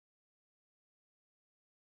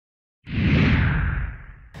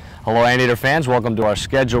Hello Anteater fans, welcome to our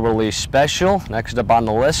schedule release special. Next up on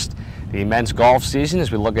the list, the men's golf season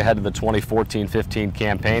as we look ahead to the 2014-15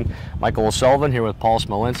 campaign. Michael O'Sullivan here with Paul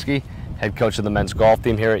Smolinski, head coach of the men's golf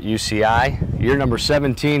team here at UCI. Year number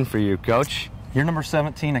 17 for you, Coach. Year number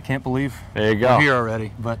 17, I can't believe there you go. We're here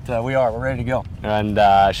already, but we're ready to go.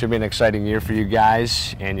 And should be an exciting year for you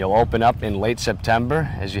guys, and you'll open up in late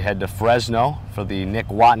September as you head to Fresno for the Nick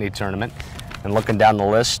Watney tournament. And looking down the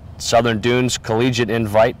list, Southern Dunes Collegiate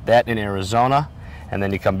Invite, that in Arizona. And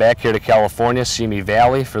then you come back here to California, Simi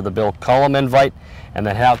Valley for the Bill Cullum Invite, and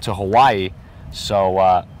then head out to Hawaii.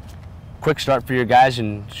 So quick start for you guys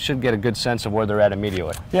and should get a good sense of where they're at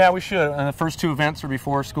immediately. Yeah, we should. And the first two events are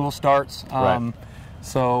before school starts. Right.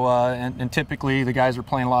 And typically the guys are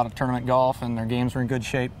playing a lot of tournament golf and their games are in good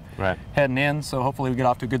shape heading in. So hopefully we get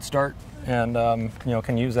off to a good start and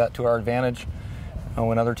can use that to our advantage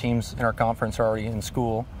when other teams in our conference are already in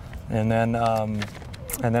school. And then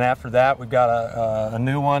after that we've got a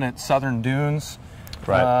new one at Southern Dunes.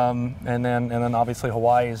 Right. And then obviously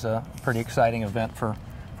Hawaii is a pretty exciting event for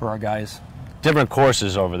our guys. Different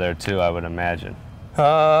courses over there too, I would imagine.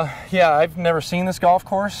 Yeah, I've never seen this golf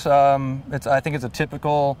course. I think it's a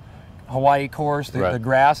typical Hawaii course. The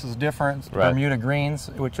grass is different. It's Bermuda greens,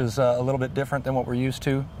 which is a little bit different than what we're used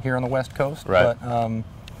to here on the West Coast. Right.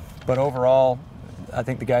 But overall, I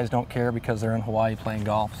think the guys don't care because they're in Hawaii playing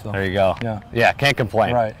golf. So there you go. Yeah, can't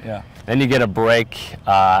complain. Right. Yeah. Then you get a break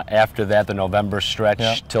after that, the November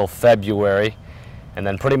stretch till February. And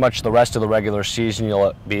then pretty much the rest of the regular season,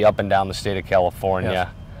 you'll be up and down the state of California.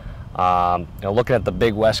 Yes. Looking at the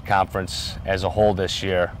Big West Conference as a whole this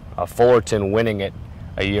year, Fullerton winning it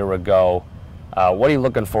a year ago. What are you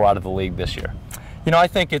looking for out of the league this year? I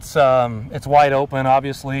think it's wide open.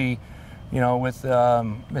 Obviously, with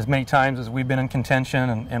as many times as we've been in contention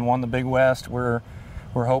and won the Big West, we're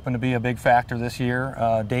hoping to be a big factor this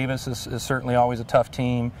year. Davis is certainly always a tough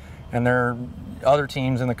team, and there are other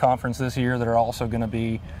teams in the conference this year that are also going to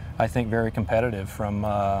be, I think, very competitive. From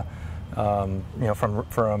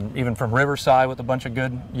even from Riverside with a bunch of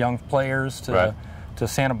good young players to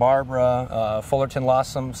Santa Barbara. Fullerton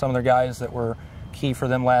lost some of their guys that were key for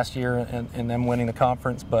them last year in them winning the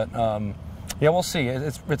conference, but yeah, we'll see.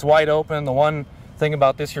 It's wide open. The one thing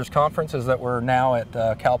about this year's conference is that we're now at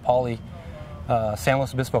Cal Poly San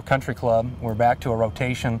Luis Obispo Country Club. We're back to a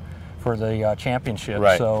rotation for the championship.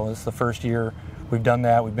 So it's the first year we've done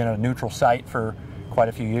that. We've been at a neutral site for quite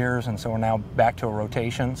a few years, and so we're now back to a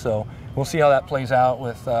rotation. So we'll see how that plays out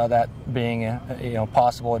with that being a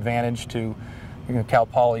possible advantage to Cal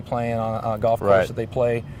Poly playing on a golf course that they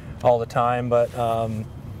play all the time. But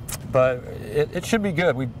it should be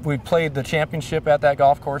good. We played the championship at that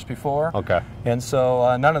golf course before. Okay. And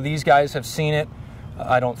so none of these guys have seen it,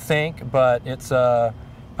 I don't think, but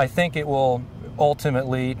I think it will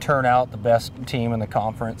ultimately turn out the best team in the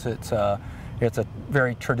conference. It's a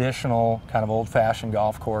very traditional kind of old-fashioned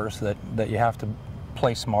golf course that you have to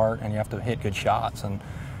play smart and you have to hit good shots,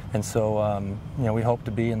 and so we hope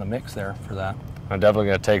to be in the mix there for that. I'm definitely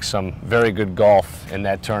going to take some very good golf in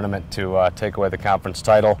that tournament to take away the conference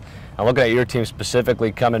title. Now looking at your team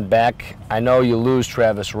specifically coming back, I know you lose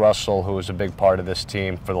Travis Russell, who was a big part of this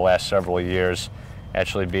team for the last several years,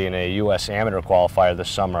 actually being a U.S. amateur qualifier this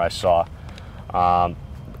summer I saw.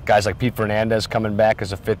 Guys like Pete Fernandez coming back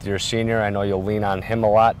as a fifth-year senior. I know you'll lean on him a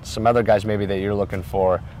lot. Some other guys maybe that you're looking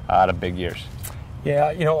for out of big years.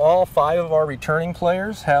 Yeah, all 5 of our returning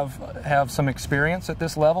players have some experience at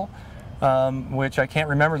this level, which I can't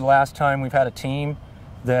remember the last time we've had a team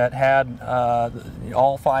that had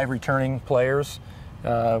all 5 returning players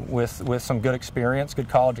with some good experience, good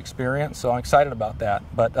college experience. So I'm excited about that.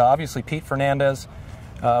 But obviously Pete Fernandez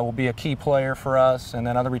will be a key player for us, and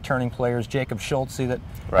then other returning players, Jacob Schultze, that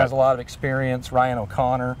has a lot of experience, Ryan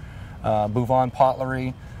O'Connor, Bhuvan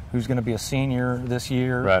Potlery, who's going to be a senior this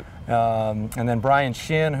year, and then Brian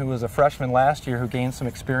Shin, who was a freshman last year, who gained some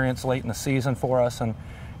experience late in the season for us and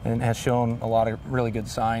has shown a lot of really good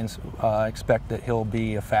signs. I expect that he'll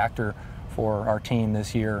be a factor for our team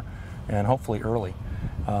this year, and hopefully early.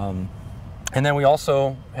 And then we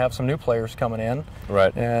also have some new players coming in,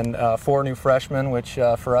 and 4 new freshmen, which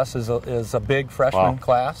for us is a big freshman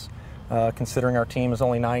class, considering our team is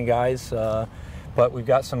only 9 guys. But we've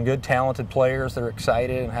got some good, talented players that are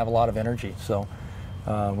excited and have a lot of energy. So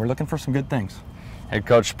we're looking for some good things. Head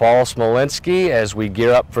coach Paul Smolinski, as we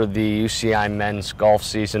gear up for the UCI men's golf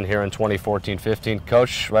season here in 2014-15.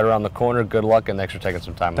 Coach, right around the corner, good luck, and thanks for taking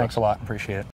some time. Thanks a lot. Appreciate it.